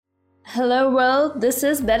Hello world, this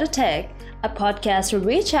is Better Tech, a podcast where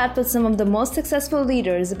we chat with some of the most successful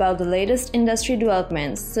leaders about the latest industry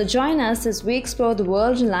developments. So join us as we explore the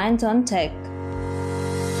world reliant on tech.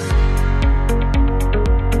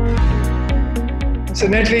 So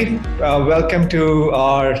Natalie, welcome to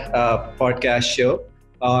our podcast show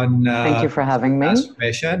on Thank you for having me.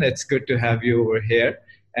 Transformation. It's good to have you over here.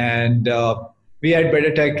 And we at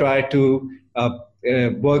Better Tech try to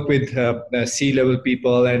work with C-level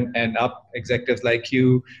people and up executives like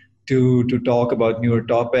you to talk about newer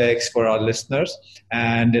topics for our listeners.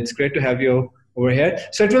 And it's great to have you over here.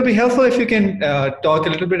 So it will be helpful if you can talk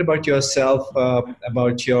a little bit about yourself,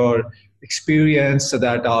 about your experience, so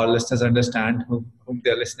that our listeners understand whom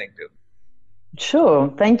they're listening to.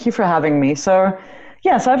 Sure. Thank you for having me. So,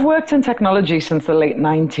 yes, I've worked in technology since the late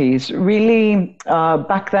 90s. Really,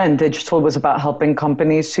 back then, digital was about helping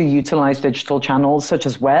companies to utilize digital channels such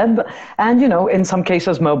as web and, in some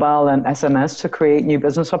cases, mobile and SMS to create new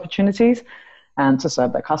business opportunities and to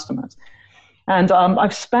serve their customers. And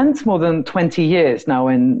I've spent more than 20 years now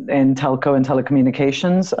in telco and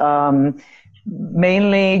telecommunications.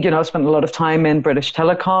 Mainly, I spent a lot of time in British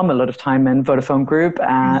Telecom, a lot of time in Vodafone Group,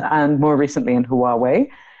 and more recently in Huawei,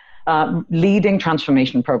 leading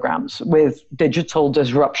transformation programs with digital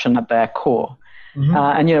disruption at their core. Mm-hmm.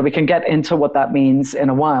 And, we can get into what that means in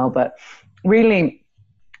a while, but really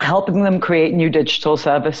helping them create new digital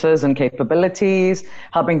services and capabilities,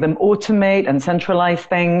 helping them automate and centralize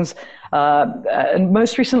things. And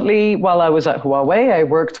most recently, while I was at Huawei, I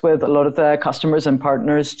worked with a lot of their customers and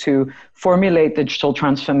partners to formulate digital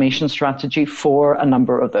transformation strategy for a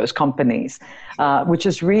number of those companies, which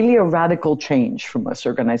is really a radical change for most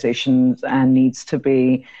organizations and needs to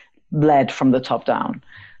be led from the top down.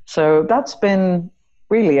 So that's been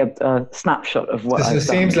really a snapshot of what I've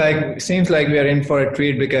done. Seems like we are in for a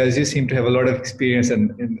treat because you seem to have a lot of experience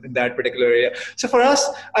in that particular area. So for us,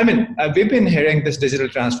 we've been hearing this digital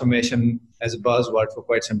transformation as a buzzword for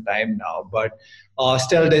quite some time now, but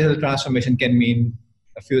still digital transformation can mean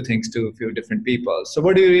a few things to a few different people. So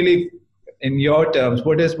what do you really, in your terms,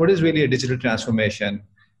 what is really a digital transformation,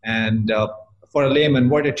 and for a layman,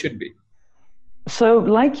 what it should be? So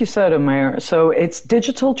like you said, Amir, it's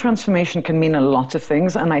digital transformation can mean a lot of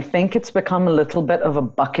things. And I think it's become a little bit of a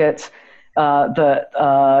bucket that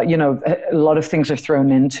a lot of things are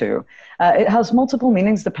thrown into. It has multiple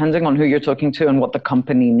meanings depending on who you're talking to and what the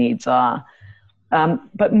company needs are.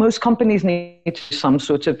 But most companies need some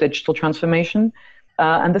sort of digital transformation.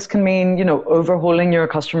 And this can mean, overhauling your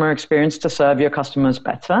customer experience to serve your customers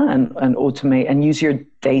better and automate and use your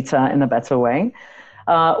data in a better way.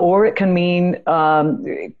 Or it can mean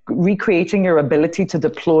recreating your ability to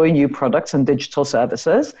deploy new products and digital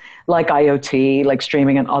services like IoT, like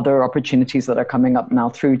streaming and other opportunities that are coming up now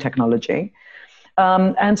through technology.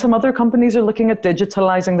 And some other companies are looking at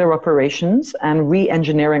digitalizing their operations and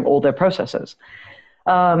re-engineering all their processes.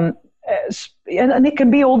 And it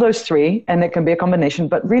can be all those three, and it can be a combination.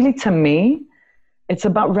 But really, to me, it's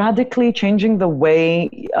about radically changing the way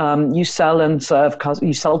you sell to and serve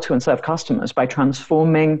customers by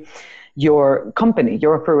transforming your company,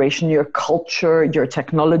 your operation, your culture, your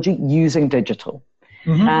technology using digital.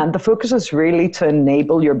 Mm-hmm. And the focus is really to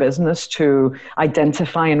enable your business to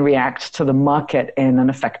identify and react to the market in an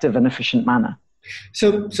effective and efficient manner.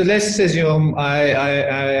 So let's assume I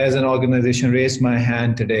as an organization raise my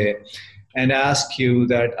hand today and ask you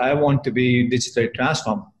that I want to be digitally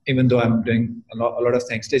transformed, even though I'm doing a lot of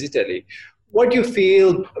things digitally. What do you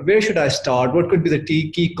feel, where should I start? What could be the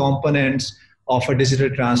key components of a digital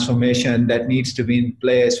transformation that needs to be in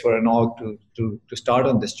place for an org to start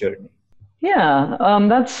on this journey? Yeah,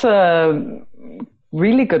 that's a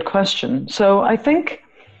really good question. So I think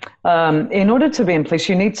in order to be in place,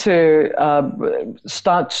 you need to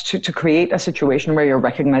start to create a situation where you're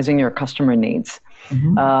recognizing your customer needs.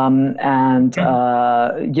 Mm-hmm.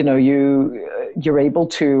 You're able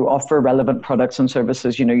to offer relevant products and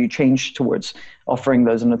services. You change towards offering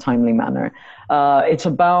those in a timely manner. It's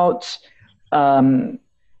about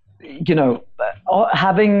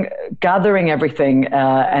gathering everything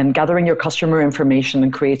and gathering your customer information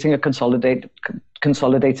and creating a consolidated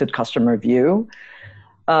customer view.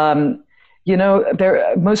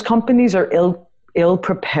 Most companies are ill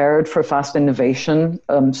prepared for fast innovation,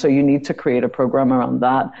 so you need to create a program around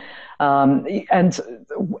that. And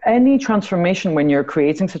any transformation, when you're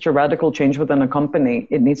creating such a radical change within a company,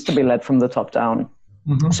 it needs to be led from the top down.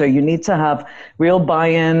 Mm-hmm. So you need to have real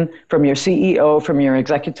buy-in from your CEO, from your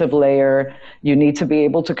executive layer. You need to be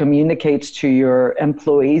able to communicate to your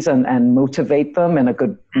employees and motivate them in a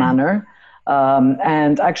good manner.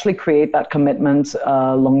 and actually create that commitment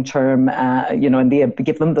long term, and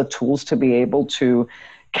give them the tools to be able to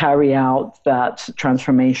carry out that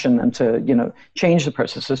transformation and to, change the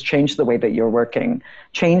processes, change the way that you're working,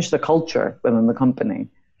 change the culture within the company.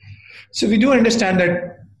 So we do understand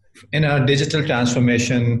that in a digital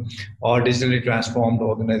transformation or digitally transformed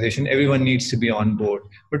organization, everyone needs to be on board.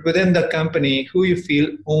 But within the company, who you feel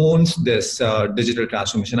owns this digital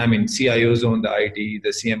transformation? I mean, CIOs own the IT, the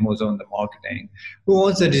CMOs own the marketing. Who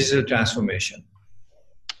owns the digital transformation?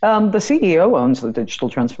 The CEO owns the digital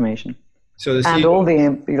transformation. So the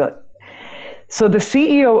CEO, so the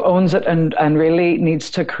CEO owns it and really needs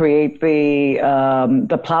to create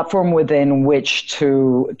the platform within which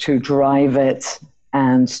to drive it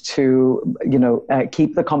and to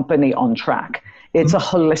keep the company on track. It's a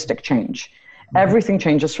holistic change. Everything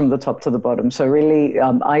changes from the top to the bottom. So really,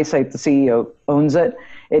 I say the CEO owns it.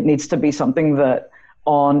 It needs to be something that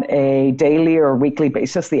on a daily or weekly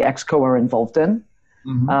basis, the ExCo are involved in.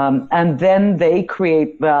 And then they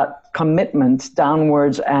create that commitment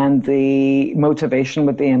downwards and the motivation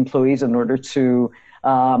with the employees in order to,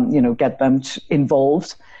 get them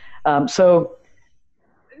involved. So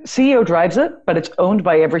CEO drives it, but it's owned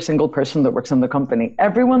by every single person that works in the company.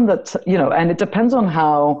 Everyone that, and it depends on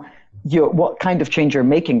what kind of change you're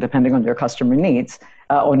making, depending on your customer needs,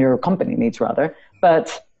 on your company needs rather.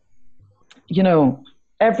 But,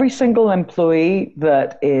 every single employee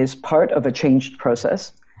that is part of a changed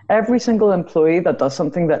process, every single employee that does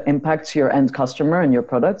something that impacts your end customer and your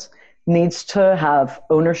products needs to have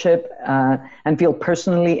ownership and feel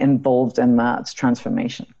personally involved in that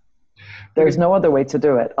transformation. There's no other way to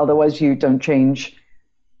do it. Otherwise, you don't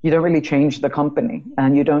really change the company,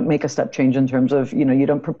 and you don't make a step change in terms of, you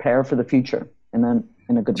don't prepare for the future in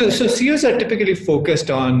a good way. So CEOs are typically focused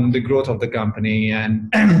on the growth of the company and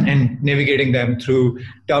navigating them through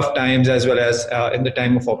tough times, as well as in the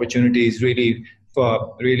time of opportunities, really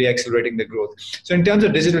for really accelerating the growth. So in terms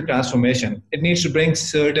of digital transformation, it needs to bring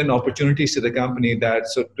certain opportunities to the company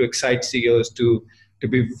to excite CEOs to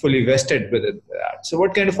be fully vested with it. So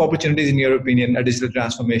what kind of opportunities, in your opinion, a digital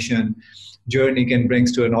transformation journey can bring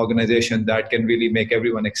to an organization that can really make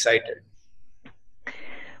everyone excited?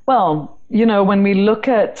 Well, when we look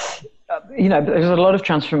at, there's a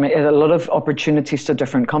lot of opportunities to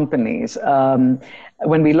different companies.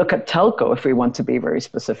 When we look at telco, if we want to be very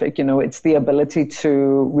specific, it's the ability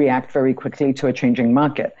to react very quickly to a changing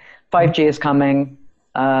market. 5G is coming.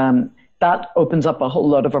 That opens up a whole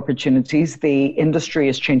lot of opportunities. The industry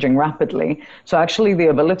is changing rapidly. So actually the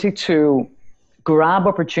ability to grab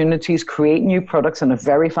opportunities, create new products in a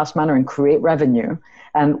very fast manner and create revenue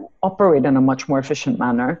and operate in a much more efficient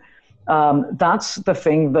manner, that's the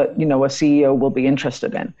thing that, a CEO will be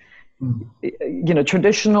interested in.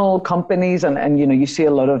 Traditional companies, and you see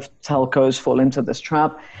a lot of telcos fall into this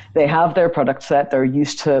trap. They have their product set. They're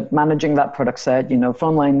used to managing that product set.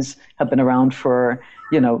 Phone lines have been around for,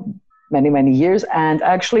 many, many years, and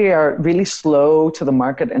actually are really slow to the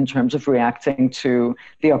market in terms of reacting to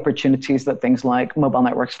the opportunities that things like mobile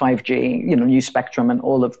networks, 5G, new spectrum, and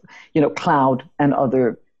all of, cloud and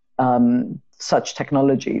other such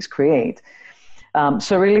technologies create.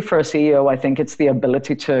 So really for a CEO, I think it's the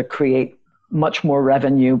ability to create much more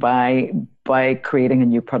revenue by creating a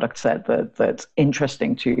new product set that's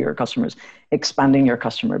interesting to your customers, expanding your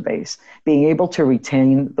customer base, being able to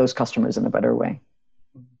retain those customers in a better way.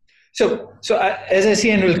 So as I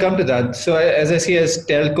see, and we'll come to that. So as I see, as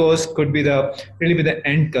telcos could be the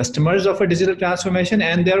end customers of a digital transformation,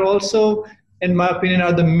 and they're also, in my opinion,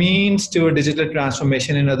 are the means to a digital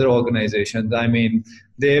transformation in other organizations. I mean,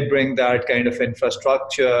 they bring that kind of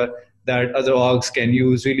infrastructure that other orgs can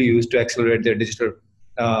really use to accelerate their digital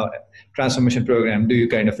transformation program. Do you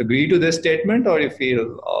kind of agree to this statement, or you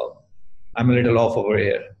feel I'm a little off over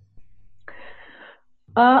here?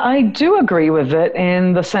 I do agree with it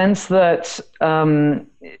in the sense that,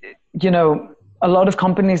 a lot of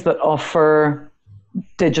companies that offer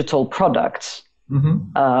digital products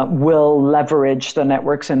will leverage the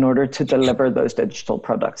networks in order to deliver those digital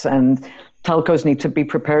products. And telcos need to be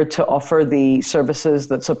prepared to offer the services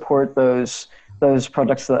that support those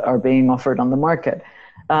products that are being offered on the market.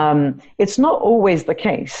 It's not always the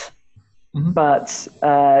case. But,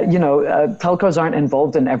 telcos aren't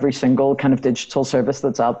involved in every single kind of digital service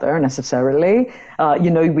that's out there necessarily.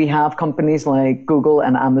 We have companies like Google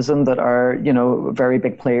and Amazon that are, very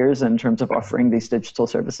big players in terms of offering these digital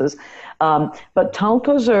services. But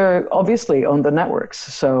telcos are obviously own the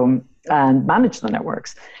networks, and manage the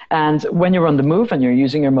networks. And when you're on the move and you're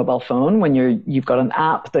using your mobile phone, when you've got an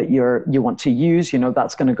app that you want to use,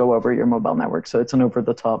 that's going to go over your mobile network. So it's an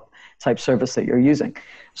over-the-top type service that you're using.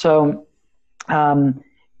 So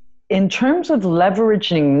In terms of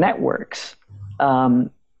leveraging networks,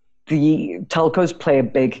 the telcos play a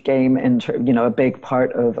big game a big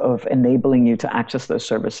part of enabling you to access those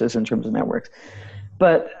services in terms of networks.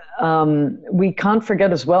 But we can't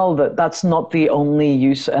forget as well that that's not the only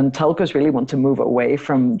use, and telcos really want to move away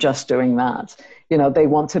from just doing that. They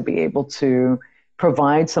want to be able to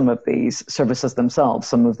provide some of these services themselves,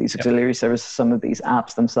 some of these auxiliary services, some of these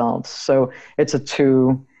apps themselves. So it's a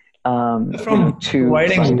from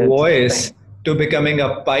providing voice to becoming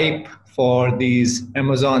a pipe for these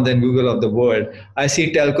Amazons and Google of the world. I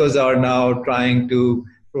see telcos are now trying to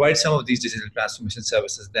provide some of these digital transformation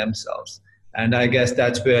services themselves. And I guess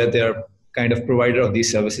that's where they're kind of provider of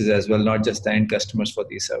these services as well, not just the end customers for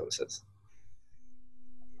these services.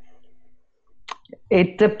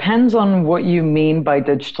 It depends on what you mean by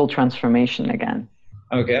digital transformation again.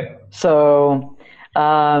 Okay. So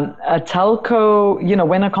a telco,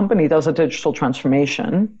 when a company does a digital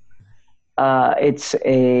transformation, it's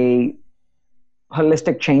a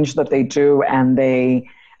holistic change that they do, and they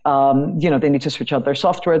need to switch out their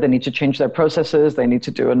software, they need to change their processes, they need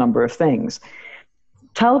to do a number of things.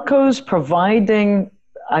 Telcos providing,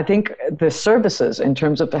 I think, the services in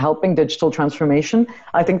terms of helping digital transformation,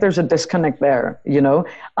 I think there's a disconnect there.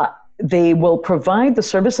 They will provide the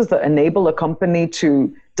services that enable a company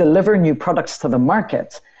to deliver new products to the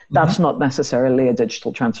market. That's not necessarily a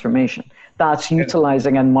digital transformation. That's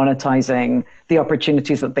utilizing and monetizing the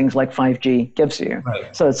opportunities that things like 5G gives you.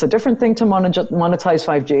 Right. So it's a different thing to monetize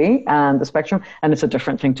 5G and the spectrum, and it's a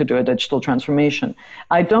different thing to do a digital transformation.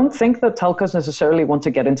 I don't think that telcos necessarily want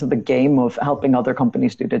to get into the game of helping other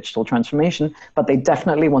companies do digital transformation, but they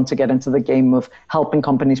definitely want to get into the game of helping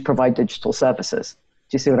companies provide digital services.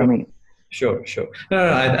 Do you see what I mean? Sure.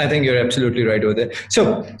 No, I think you're absolutely right over there.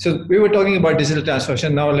 So we were talking about digital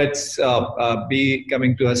transformation. Now let's be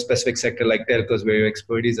coming to a specific sector like telcos, where your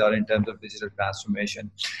expertise are in terms of digital transformation.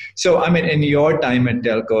 So, I mean, in your time at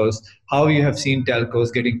telcos, how you have seen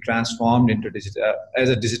telcos getting transformed into digital as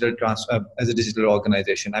a digital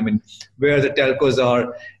organization? I mean, where the telcos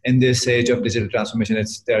are in this age of digital transformation?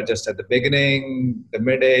 They're just at the beginning, the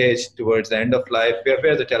mid age, towards the end of life.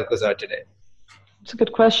 Where the telcos are today? It's a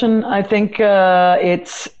good question. I think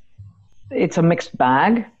it's a mixed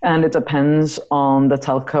bag, and it depends on the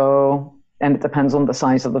telco, and it depends on the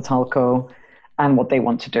size of the telco and what they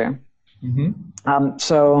want to do.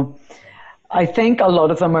 So I think a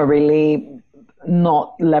lot of them are really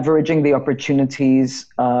not leveraging the opportunities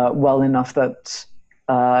well enough that,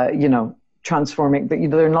 transforming,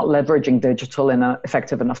 they're not leveraging digital in an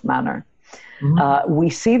effective enough manner.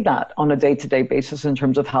 We see that on a day-to-day basis in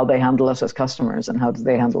terms of how they handle us as customers and how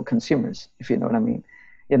they handle consumers, if you know what I mean.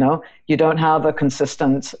 You don't have a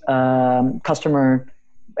consistent customer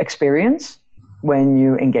experience when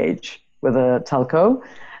you engage with a telco,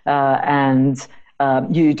 and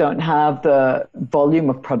you don't have the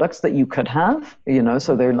volume of products that you could have,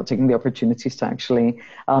 so they're not taking the opportunities to actually,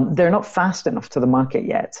 they're not fast enough to the market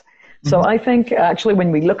yet. So I think actually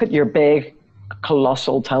when we look at your big,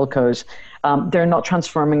 colossal telcos, they're not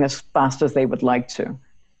transforming as fast as they would like to.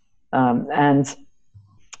 And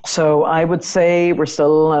so I would say we're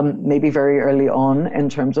still maybe very early on in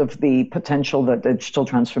terms of the potential that digital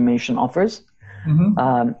transformation offers.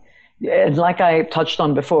 And like I touched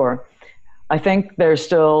on before, I think there's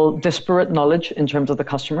still disparate knowledge in terms of the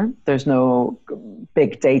customer. There's no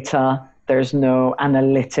big data. There's no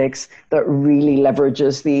analytics that really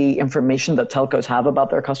leverages the information that telcos have about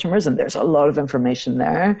their customers. And there's a lot of information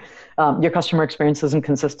there. Your customer experience isn't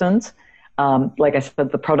consistent. Like I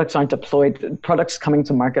said, the products aren't deployed. Products coming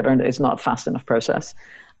to market is not a fast enough process.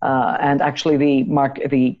 And actually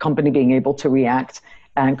the company being able to react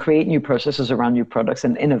and create new processes around new products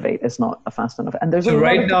and innovate is not fast enough. And there's so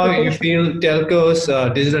right now you feel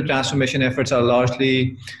telcos' digital transformation efforts are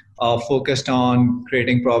largely focused on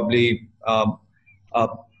creating probably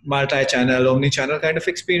multi-channel, omni-channel kind of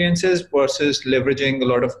experiences versus leveraging a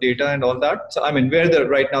lot of data and all that. So, I mean, where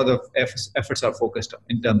right now the efforts are focused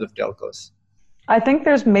in terms of telcos? I think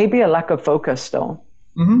there's maybe a lack of focus still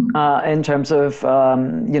in terms of,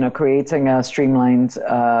 creating a streamlined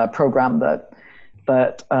program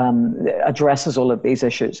that addresses all of these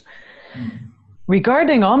issues.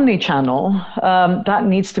 Regarding omni-channel, that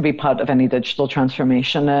needs to be part of any digital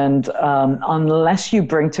transformation. And unless you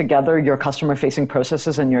bring together your customer-facing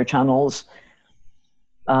processes and your channels,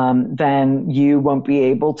 then you won't be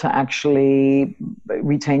able to actually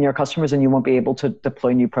retain your customers, and you won't be able to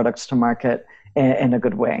deploy new products to market in a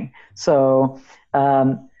good way. So,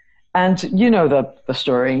 and you know the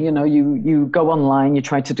story. You go online, you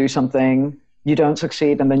try to do something, you don't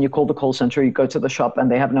succeed, and then you call the call center, you go to the shop,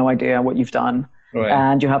 and they have no idea what you've done. Right.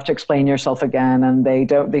 And you have to explain yourself again, and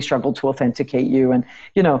they struggle to authenticate you. And,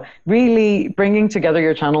 really bringing together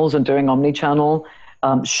your channels and doing omni-channel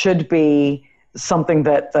should be something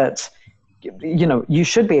that you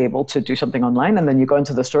should be able to do something online, and then you go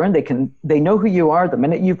into the store and they know who you are the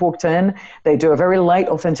minute you've walked in. They do a very light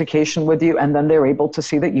authentication with you, and then they're able to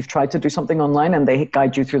see that you've tried to do something online, and they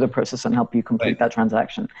guide you through the process and help you complete that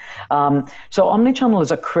transaction. So omnichannel is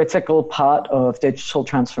a critical part of digital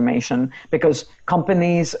transformation, because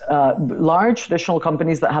companies, large traditional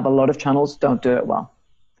companies that have a lot of channels, don't do it well.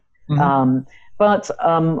 But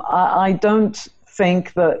I don't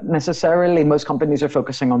think that necessarily most companies are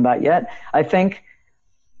focusing on that yet. I think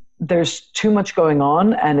there's too much going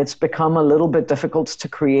on, and it's become a little bit difficult to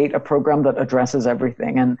create a program that addresses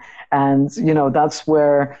everything. And that's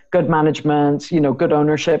where good management, good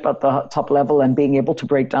ownership at the top level, and being able to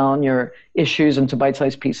break down your issues into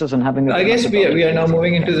bite-sized pieces and having. I guess we are now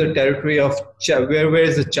moving into the territory of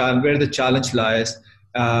where the challenge lies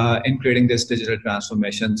in creating this digital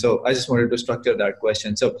transformation. So I just wanted to structure that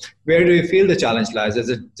question. So where do you feel the challenge lies? Is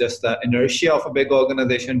it just the inertia of a big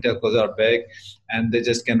organization? Telcos are big and they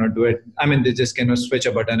just cannot do it. I mean, they just cannot switch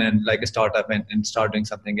a button and like a startup and start doing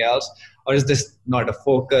something else. Or is this not a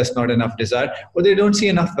focus, not enough desire, or they don't see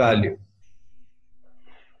enough value?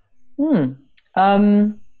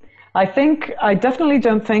 I definitely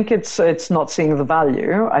don't think it's not seeing the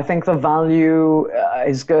value. I think the value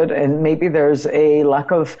is good, and maybe there's a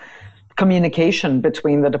lack of communication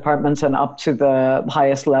between the departments and up to the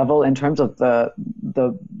highest level in terms of the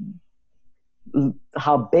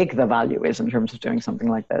how big the value is in terms of doing something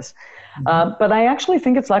like this. But I actually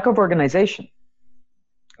think it's lack of organization.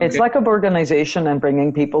 Okay. It's lack of organization and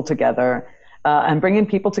bringing people together,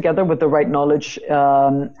 with the right knowledge,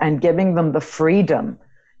 and giving them the freedom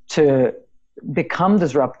to become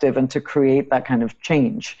disruptive and to create that kind of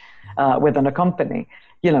change within a company.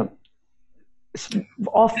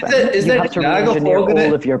 Often you have to re-engineer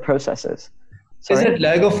all of your processes. Sorry? Is it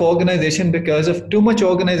lack of organization because of too much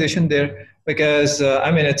organization there? Because,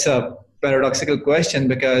 it's a paradoxical question,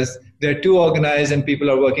 because they're too organized and people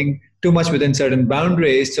are working too much within certain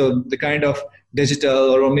boundaries. So the kind of digital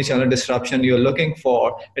or omnichannel disruption you're looking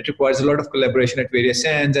for, it requires a lot of collaboration at various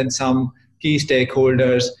ends and some key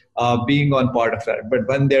stakeholders being on part of that. But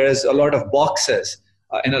when there is a lot of boxes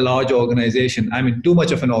in a large organization, too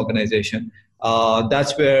much of an organization,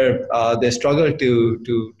 that's where they struggle to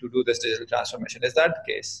do this digital transformation. Is that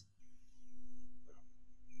the case?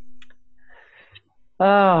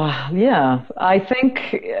 Yeah, I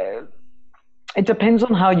think it depends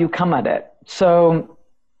on how you come at it. So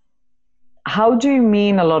how do you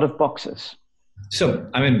mean a lot of boxes? So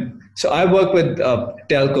I work with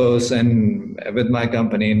telcos and with my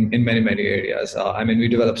company in many, many areas. We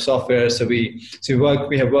develop software, so we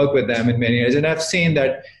have worked with them in many areas. And I've seen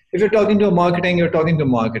that if you're talking to marketing, you're talking to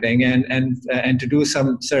marketing, and to do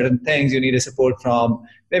some certain things, you need a support from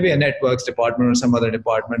maybe a networks department or some other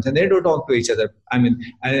departments, and they don't talk to each other.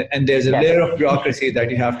 And there's a layer of bureaucracy that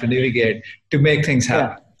you have to navigate to make things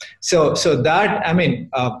happen. Yeah. So that,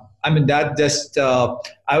 that just,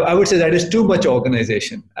 I would say that is too much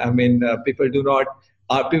organization.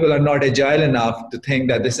 People are not agile enough to think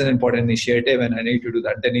that this is an important initiative and I need to do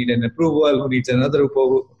that. They need an approval, who needs another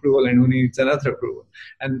approval, and who needs another approval.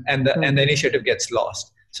 And the initiative gets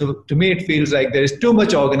lost. So to me, it feels like there is too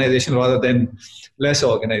much organization rather than less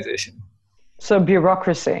organization. So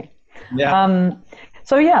bureaucracy. Yeah.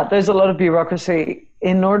 There's a lot of bureaucracy.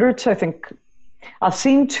 In order to, I think, I've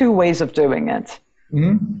seen two ways of doing it.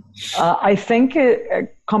 Mm-hmm. I think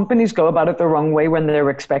companies go about it the wrong way when they're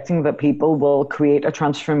expecting that people will create a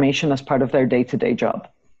transformation as part of their day-to-day job.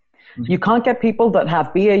 Mm-hmm. You can't get people that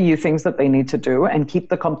have BAU things that they need to do and keep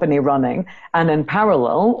the company running, and in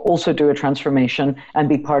parallel also do a transformation and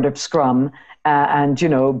be part of Scrum and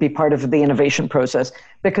be part of the innovation process,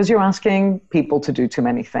 because you're asking people to do too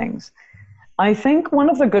many things. I think one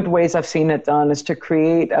of the good ways I've seen it done is to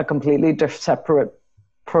create a completely separate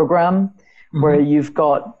program. Mm-hmm. Where you've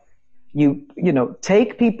got,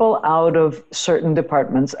 take people out of certain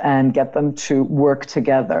departments and get them to work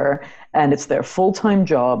together, and it's their full-time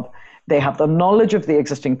job. They have the knowledge of the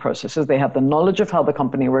existing processes. They have the knowledge of how the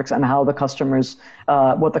company works and how the customers,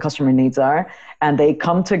 what the customer needs are. And they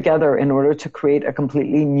come together in order to create a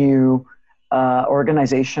completely new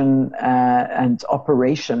organization and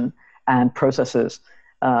operation and processes.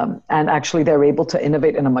 And actually they're able to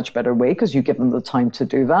innovate in a much better way because you give them the time to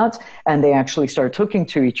do that, and they actually start talking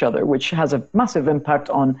to each other, which has a massive impact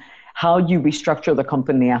on how you restructure the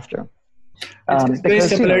company after. It's very because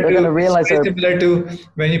similar they're going to realize very similar to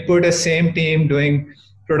when you put a same team doing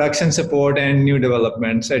production support and new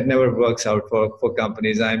developments. It never works out for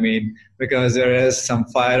companies. I mean, because there is some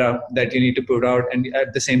fire up that you need to put out, and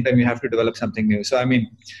at the same time you have to develop something new. So I mean,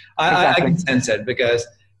 I can sense it, because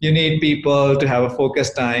you need people to have a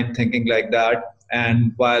focused time thinking like that,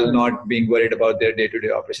 and while not being worried about their day-to-day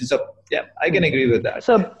operations. So yeah, I can agree with that.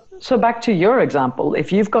 So back to your example,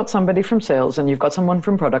 if you've got somebody from sales and you've got someone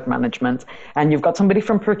from product management and you've got somebody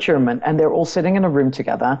from procurement, and they're all sitting in a room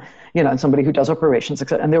together, and somebody who does operations,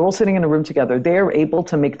 etc., and they're all sitting in a room together, they're able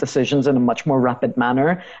to make decisions in a much more rapid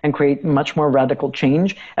manner and create much more radical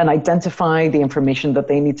change and identify the information that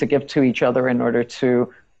they need to give to each other in order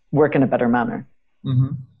to work in a better manner. Mm-hmm.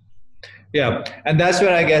 Yeah, and that's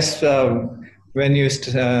where I guess when you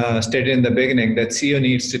stated in the beginning that CEO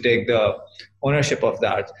needs to take the ownership of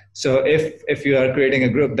that. So if you are creating a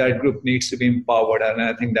group, that group needs to be empowered, and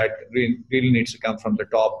I think that really needs to come from the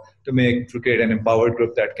top to create an empowered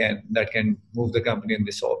group that can move the company in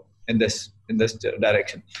this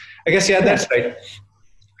direction. I guess that's right.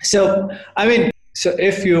 So I mean, so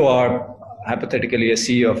if you are hypothetically a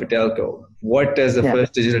CEO of a telco, what is the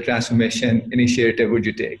first digital transformation initiative would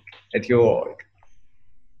you take at your org?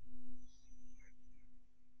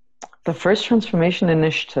 The first transformation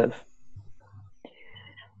initiative.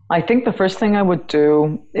 I think the first thing I would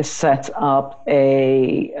do is set up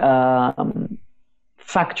a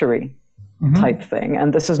factory type thing.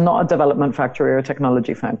 And this is not a development factory or a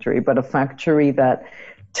technology factory, but a factory that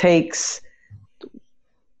takes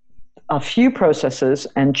a few processes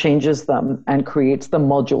and changes them and creates the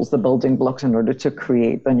modules, the building blocks in order to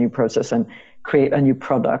create the new process and create a new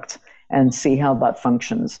product and see how that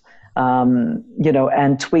functions,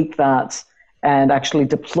 and tweak that and actually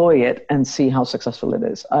deploy it and see how successful it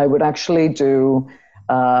is. I would actually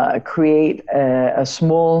create a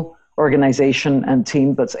small organization and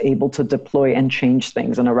team that's able to deploy and change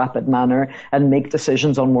things in a rapid manner and make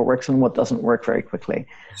decisions on what works and what doesn't work very quickly.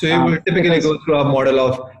 So you would typically go through a model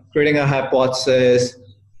of creating a hypothesis,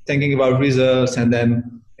 thinking about results, and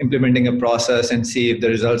then implementing a process and see if the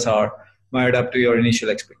results are married up to your initial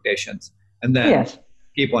expectations. And then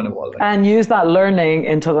keep on evolving. And use that learning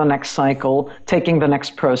into the next cycle, taking the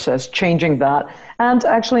next process, changing that, and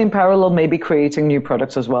actually in parallel, maybe creating new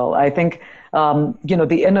products as well. I think,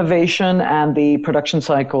 the innovation and the production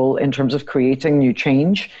cycle in terms of creating new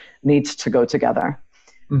change needs to go together.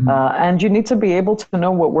 Mm-hmm. And you need to be able to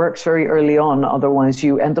know what works very early on. Otherwise,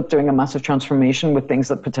 you end up doing a massive transformation with things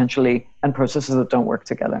that potentially and processes that don't work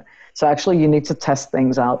together. So actually, you need to test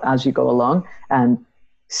things out as you go along and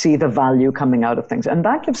see the value coming out of things. And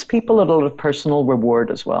that gives people a lot of personal reward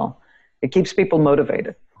as well. It keeps people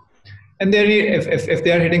motivated. And if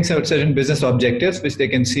they are hitting certain business objectives, which they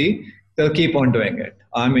can see, they'll keep on doing it.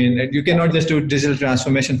 I mean, you cannot just do digital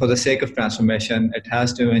transformation for the sake of transformation. It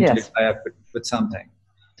has to eventually tie up with something.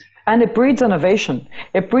 And it breeds innovation.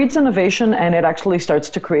 It breeds innovation, and it actually starts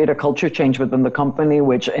to create a culture change within the company,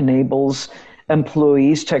 which enables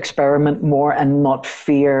employees to experiment more and not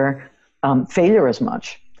fear failure as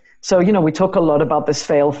much. So, we talk a lot about this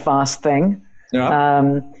fail fast thing.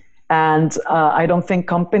 Yeah. And I don't think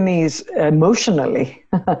companies emotionally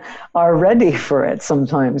are ready for it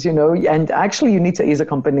sometimes, and actually you need to ease a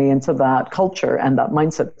company into that culture and that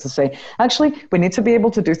mindset to say, actually, we need to be able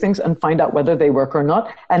to do things and find out whether they work or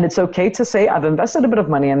not. And it's okay to say, I've invested a bit of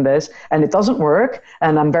money in this and it doesn't work.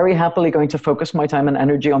 And I'm very happily going to focus my time and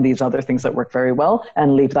energy on these other things that work very well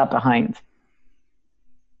and leave that behind.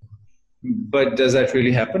 But does that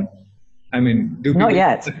really happen? I mean, do people... Not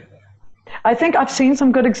yet. I think I've seen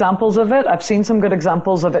some good examples of it. I've seen some good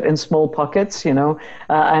examples of it in small pockets, and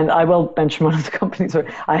I will mention one of the companies where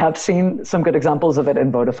I have seen some good examples of it in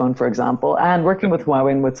Vodafone, for example, and working with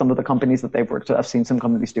Huawei and with some of the companies that they've worked with. I've seen some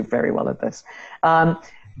companies do very well at this.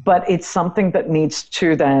 But it's something that needs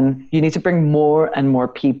to you need to bring more and more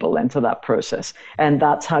people into that process. And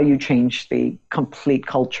that's how you change the complete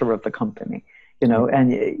culture of the company,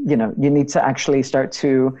 and, you need to actually start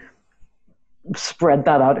to spread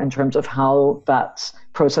that out in terms of how that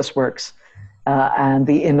process works, and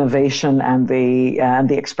the innovation and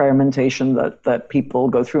the experimentation that people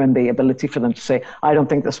go through, and the ability for them to say, I don't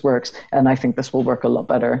think this works, and I think this will work a lot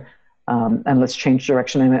better, and let's change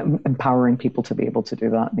direction. And empowering people to be able to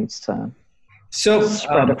do that needs to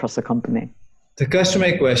spread across the company. The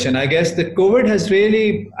customer question, I guess the COVID has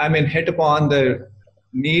really, hit upon the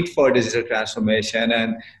need for digital transformation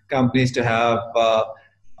and companies to have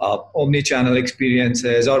omni-channel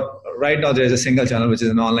experiences, or right now there is a single channel, which is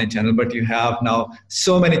an online channel, but you have now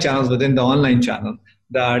so many channels within the online channel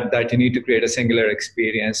that you need to create a singular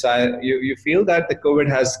experience. So you feel that the COVID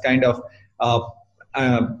has kind of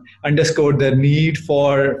underscored the need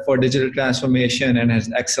for digital transformation and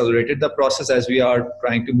has accelerated the process as we are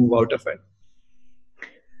trying to move out of it?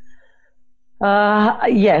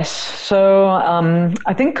 Yes. So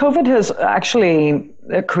I think COVID has actually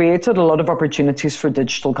created a lot of opportunities for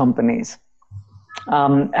digital companies.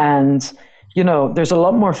 And, there's a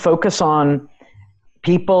lot more focus on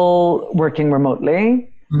people working remotely.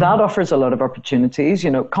 That offers a lot of opportunities.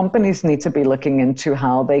 Companies need to be looking into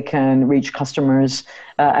how they can reach customers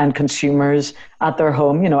and consumers at their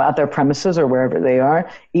home, at their premises or wherever they are,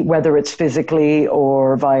 whether it's physically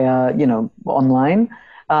or via, online,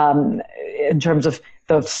 in terms of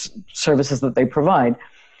the services that they provide.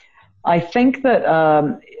 I think that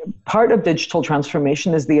part of digital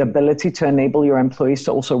transformation is the ability to enable your employees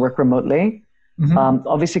to also work remotely.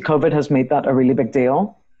 Obviously, COVID has made that a really big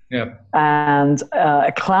deal. Yeah. And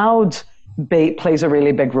cloud plays a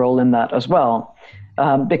really big role in that as well.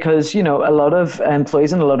 Because, a lot of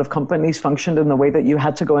employees and a lot of companies functioned in the way that you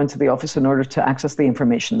had to go into the office in order to access the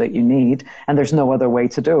information that you need, and there's no other way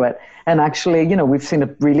to do it. And actually, we've seen a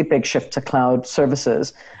really big shift to cloud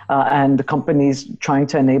services and companies trying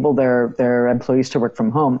to enable their employees to work from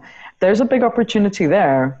home. There's a big opportunity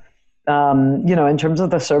there, in terms of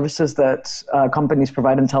the services that companies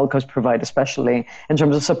provide and telcos provide, especially in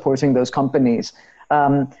terms of supporting those companies.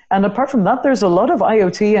 And apart from that, there's a lot of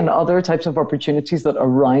IoT and other types of opportunities that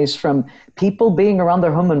arise from people being around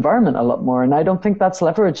their home environment a lot more. And I don't think that's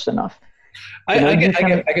leveraged enough.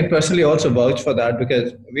 I can personally also vouch for that,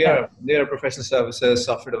 because we are a professional services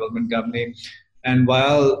software development company. And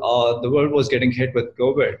while the world was getting hit with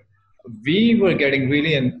COVID, we were getting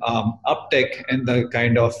really an uptick in the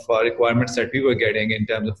kind of requirements that we were getting in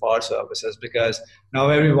terms of our services, because now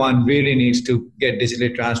everyone really needs to get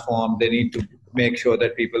digitally transformed. They need to make sure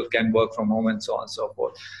that people can work from home and so on and so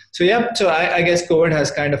forth. So I guess COVID has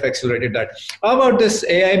kind of accelerated that. How about this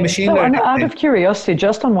AI machine learning? Out of curiosity,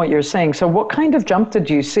 just on what you're saying, so what kind of jump did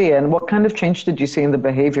you see and what kind of change did you see in the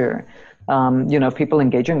behavior, of people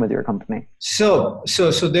engaging with your company? So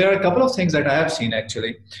there are a couple of things that I have seen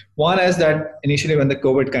actually. One is that initially when the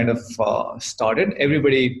COVID kind of started,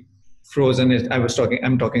 everybody frozen.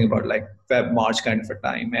 I'm talking about like Feb, March kind of a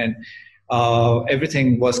time. And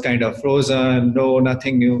everything was kind of frozen,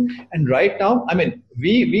 nothing new. And right now,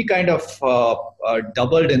 we kind of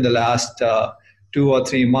doubled in the last 2 or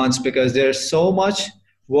 3 months, because there's so much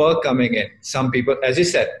work coming in. Some people, as you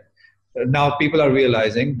said, now people are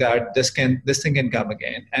realizing that this thing can come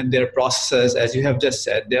again, and their processes, as you have just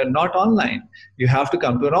said, they are not online. You have to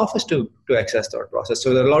come to an office to access their process.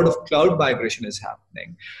 So a lot of cloud migration is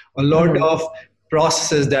happening. A lot of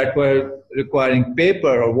processes that were requiring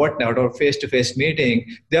paper or whatnot or face-to-face meeting,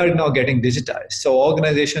 they are now getting digitized. So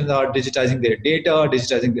organizations are digitizing their data,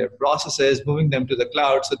 digitizing their processes, moving them to the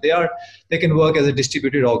cloud. So they can work as a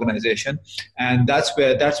distributed organization, and that's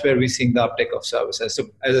where we're seeing the uptake of services. So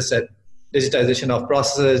as I said, digitization of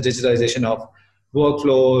processes, digitization of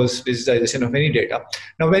workflows, digitization of any data.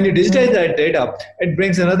 Now, when you digitize that data, it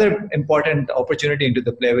brings another important opportunity into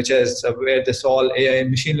the play, which is where this all AI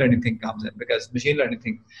and machine learning thing comes in, because machine learning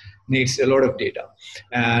thing needs a lot of data.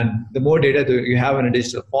 And the more data you have in a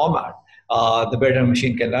digital format, the better a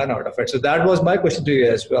machine can learn out of it. So that was my question to you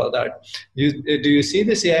as well, that do you see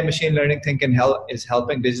this AI machine learning thing is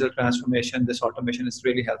helping digital transformation, this automation is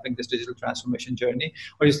really helping this digital transformation journey?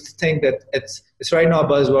 Or you think that it's right now a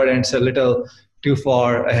buzzword and it's a little too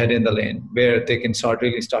far ahead in the lane where they can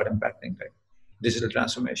really start impacting digital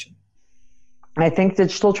transformation? I think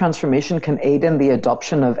digital transformation can aid in the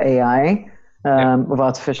adoption of AI, of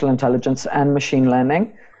artificial intelligence and machine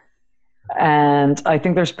learning. And I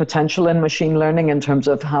think there's potential in machine learning in terms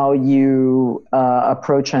of how you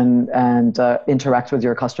approach and interact with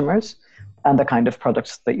your customers and the kind of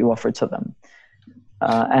products that you offer to them.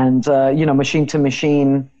 Machine to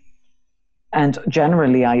machine and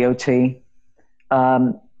generally IoT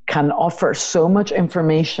can offer so much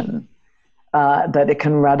information that it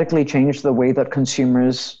can radically change the way that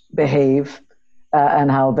consumers behave and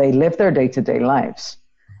how they live their day-to-day lives.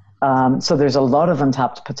 So there's a lot of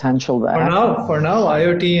untapped potential there. For now,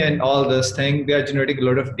 IoT and all this thing, they are generating a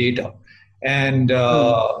lot of data. And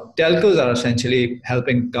telcos are essentially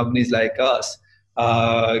helping companies like us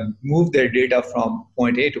move their data from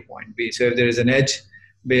point A to point B. So if there is an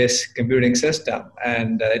edge-based computing system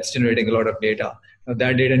and it's generating a lot of data,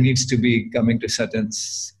 that data needs to be coming to certain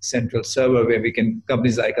central server where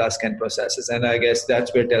companies like us can process it. And I guess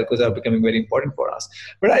that's where telcos are becoming very important for us.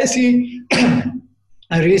 But I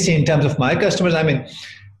really see in terms of my customers,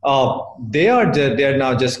 they are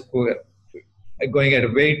now just going at a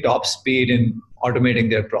very top speed in automating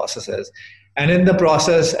their processes. And in the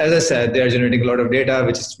process, as I said, they're generating a lot of data,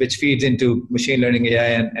 which feeds into machine learning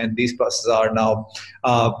AI, and these processes are now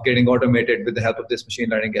getting automated with the help of this machine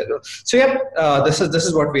learning as well. So this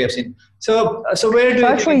is what we have seen. So where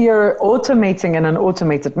do you're automating in an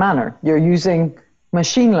automated manner. You're using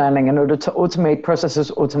machine learning in order to automate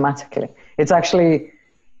processes automatically. It's actually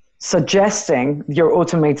suggesting your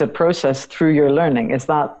automated process through your learning. Is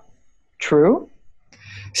that true?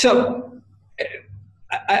 So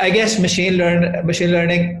I guess machine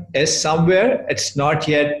learning is somewhere. It's not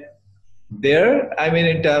yet there. I mean,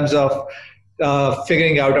 in terms of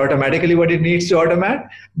figuring out automatically what it needs to automate,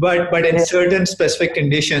 but in certain specific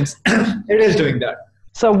conditions, it is doing that.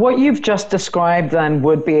 So what you've just described then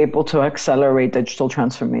would be able to accelerate digital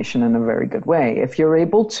transformation in a very good way. If you're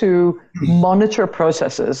able to monitor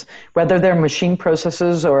processes, whether they're machine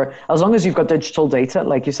processes or as long as you've got digital data,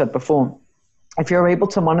 like you said before, if you're able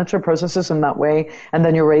to monitor processes in that way, and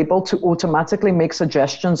then you're able to automatically make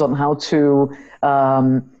suggestions on how to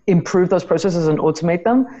improve those processes and automate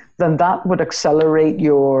them, then that would accelerate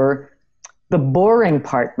the boring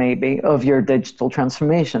part maybe of your digital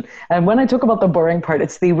transformation. And when I talk about the boring part,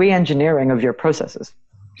 it's the re-engineering of your processes.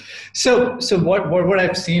 So what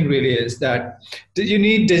I've seen really is that you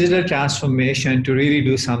need digital transformation to really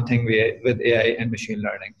do something with AI and machine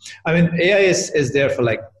learning. I mean, AI is there for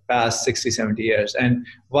like past 60, 70 years. And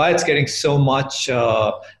why it's getting so much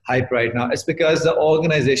hype right now is because the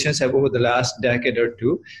organizations have, over the last decade or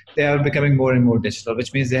two, they are becoming more and more digital,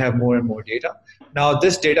 which means they have more and more data. Now,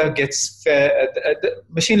 this data gets fed,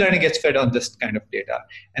 machine learning gets fed on this kind of data.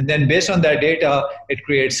 And then based on that data, it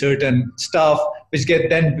creates certain stuff which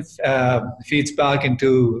then feeds back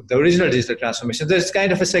into the original digital transformation. So it's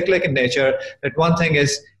kind of a cyclic in nature, that one thing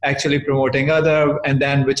is actually promoting other, and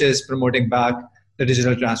then which is promoting back the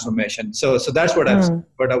digital transformation. So that's what I've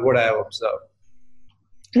observed.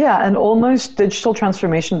 Yeah, and almost digital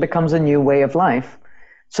transformation becomes a new way of life.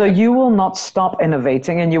 So you will not stop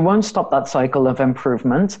innovating, and you won't stop that cycle of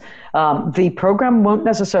improvement. The program won't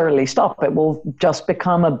necessarily stop. It will just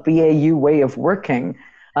become a BAU way of working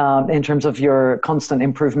in terms of your constant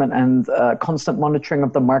improvement and constant monitoring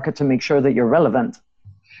of the market to make sure that you're relevant.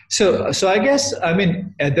 So I guess, I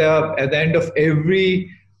mean, at the end of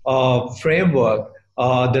every framework,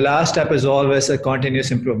 the last step is always a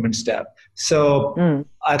continuous improvement step. So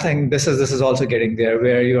I think this is also getting there,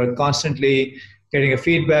 where you are constantly getting a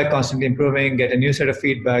feedback, constantly improving, get a new set of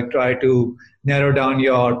feedback, try to narrow down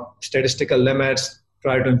your statistical limits,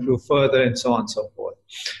 try to improve further, and so on and so forth.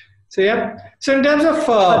 So so in terms of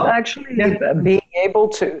being able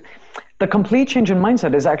to, the complete change in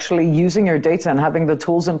mindset is actually using your data and having the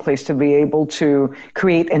tools in place to be able to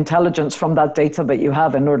create intelligence from that data that you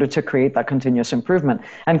have in order to create that continuous improvement.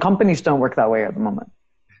 And companies don't work that way at the moment.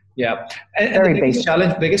 Yeah, and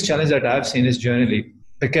the biggest challenge that I've seen is journaling,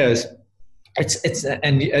 because it's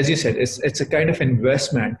and as you said, it's a kind of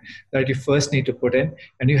investment that you first need to put in,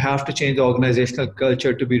 and you have to change the organizational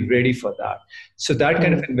culture to be ready for that. So that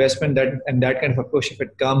kind of investment, that kind of a push, if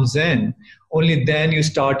it comes in, only then you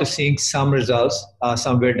start to seeing some results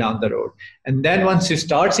somewhere down the road. And then once you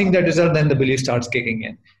start seeing that result, then the belief starts kicking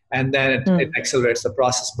in, and then it accelerates the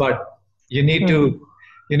process. But you need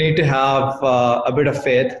to have a bit of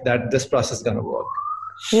faith that this process is going to work.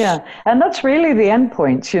 Yeah, and that's really the end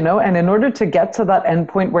point, and in order to get to that end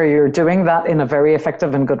point where you're doing that in a very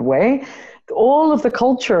effective and good way, all of the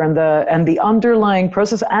culture and the underlying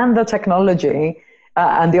process and the technology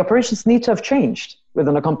and the operations need to have changed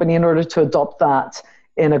within a company in order to adopt that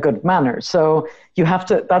in a good manner. So you have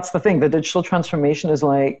to, that's the thing, the digital transformation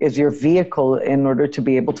is your vehicle in order to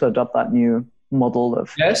be able to adopt that new model of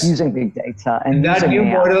using big data. And that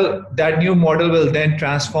new model will then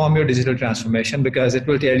transform your digital transformation, because it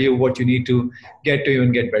will tell you what you need to get to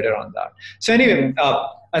even get better on that. So anyway,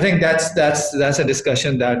 I think that's a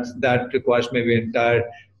discussion that requires maybe an entire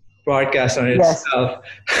podcast on itself.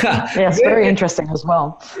 Yes, very interesting as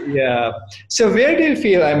well. Yeah. So where do you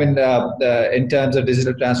feel, I mean, in terms of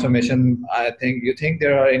digital transformation, you think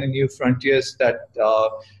there are any new frontiers that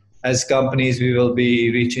as companies we will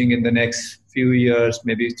be reaching in the next few years,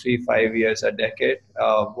 maybe 3-5 years, a decade,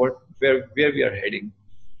 where we are heading?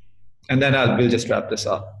 And then we'll just wrap this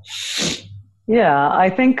up. Yeah, I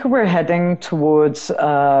think we're heading towards,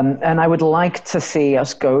 and I would like to see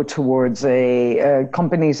us go towards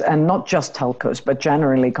companies, and not just telcos, but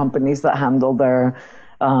generally companies that handle their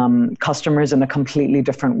customers in a completely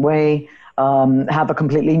different way, have a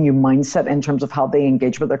completely new mindset in terms of how they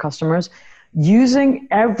engage with their customers, using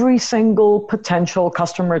every single potential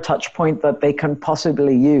customer touch point that they can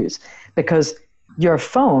possibly use. Because your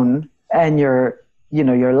phone and your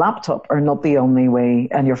your laptop are not the only way,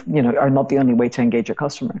 and are not the only way to engage a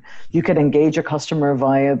customer. You could engage a customer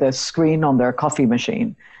via the screen on their coffee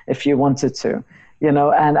machine if you wanted to,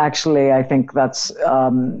 and actually I think that's,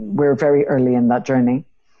 we're very early in that journey.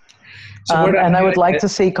 And I would like to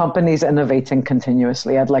see companies innovating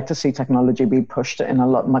continuously. I'd like to see technology be pushed in a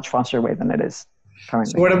much faster way than it is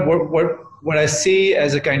currently. So what I see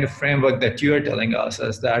as a kind of framework that you are telling us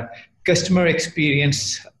is that customer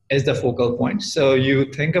experience is the focal point. So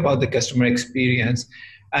you think about the customer experience,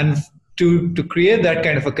 and to create that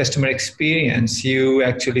kind of a customer experience, you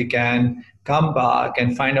actually can come back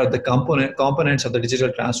and find out the components of the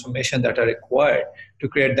digital transformation that are required to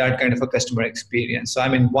create that kind of a customer experience. So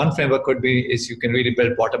one framework is you can really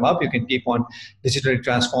build bottom up. You can keep on digitally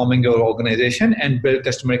transforming your organization and build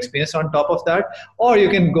customer experience on top of that. Or you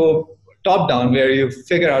can go top down, where you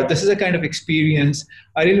figure out, this is a kind of experience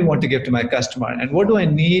I really want to give to my customer, and what do I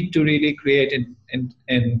need to really create in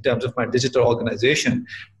terms of my digital organization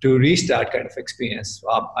to reach that kind of experience.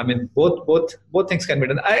 Both things can be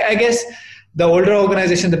done. I guess the older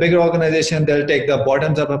organization, the bigger organization, they'll take the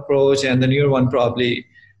bottoms up approach, and the newer one probably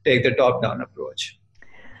take the top down approach.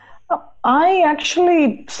 I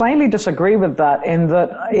actually slightly disagree with that, in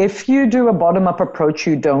that if you do a bottom-up approach,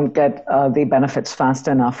 you don't get the benefits fast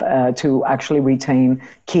enough to actually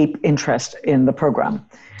keep interest in the program.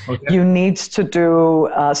 Okay. You need to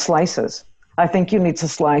do slices. I think you need to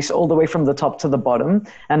slice all the way from the top to the bottom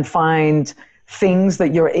and find things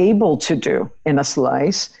that you're able to do in a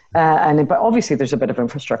slice. But obviously there's a bit of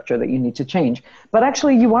infrastructure that you need to change. But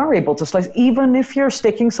actually you are able to slice, even if you're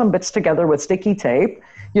sticking some bits together with sticky tape.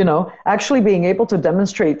 Actually being able to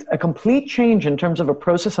demonstrate a complete change in terms of a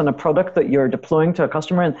process and a product that you're deploying to a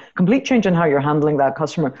customer, and complete change in how you're handling that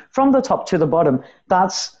customer from the top to the bottom.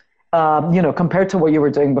 That's, compared to what you were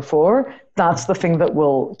doing before, that's the thing that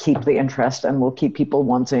will keep the interest and will keep people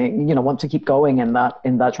want to keep going in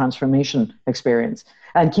that transformation experience,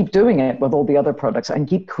 and keep doing it with all the other products and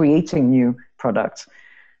keep creating new products.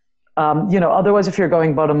 Otherwise, if you're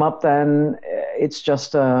going bottom up, then it's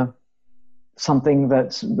just something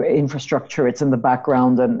that's infrastructure, it's in the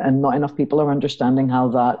background, and not enough people are understanding how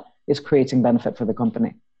that is creating benefit for the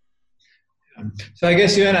company. So I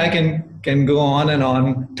guess you and I can go on and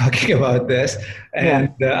on talking about this,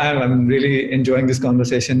 and I'm really enjoying this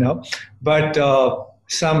conversation now. But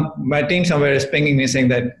my team somewhere is pinging me saying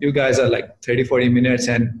that you guys are like 30-40 minutes,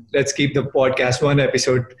 and let's keep the podcast one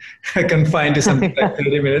episode confined to something like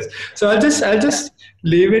 30 minutes. So I'll just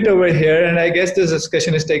leave it over here, and I guess this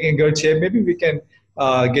discussion is taking good shape. Maybe we can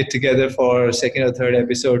get together for a second or third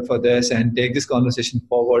episode for this and take this conversation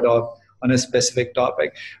forward on a specific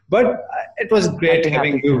topic. But it was great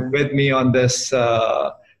having you with me on this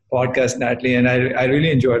podcast, Natalie, and I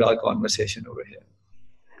really enjoyed our conversation over here.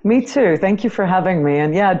 Me too. Thank you for having me.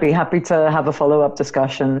 And I'd be happy to have a follow-up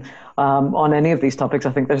discussion on any of these topics.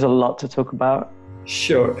 I think there's a lot to talk about.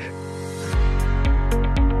 Sure.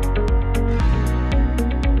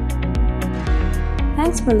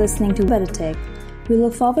 Thanks for listening to Better Tech. We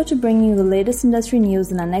look forward to bringing you the latest industry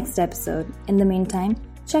news in our next episode. In the meantime,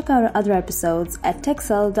 check out our other episodes at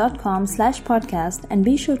techcell.com/podcast, and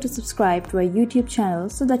be sure to subscribe to our YouTube channel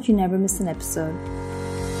so that you never miss an episode.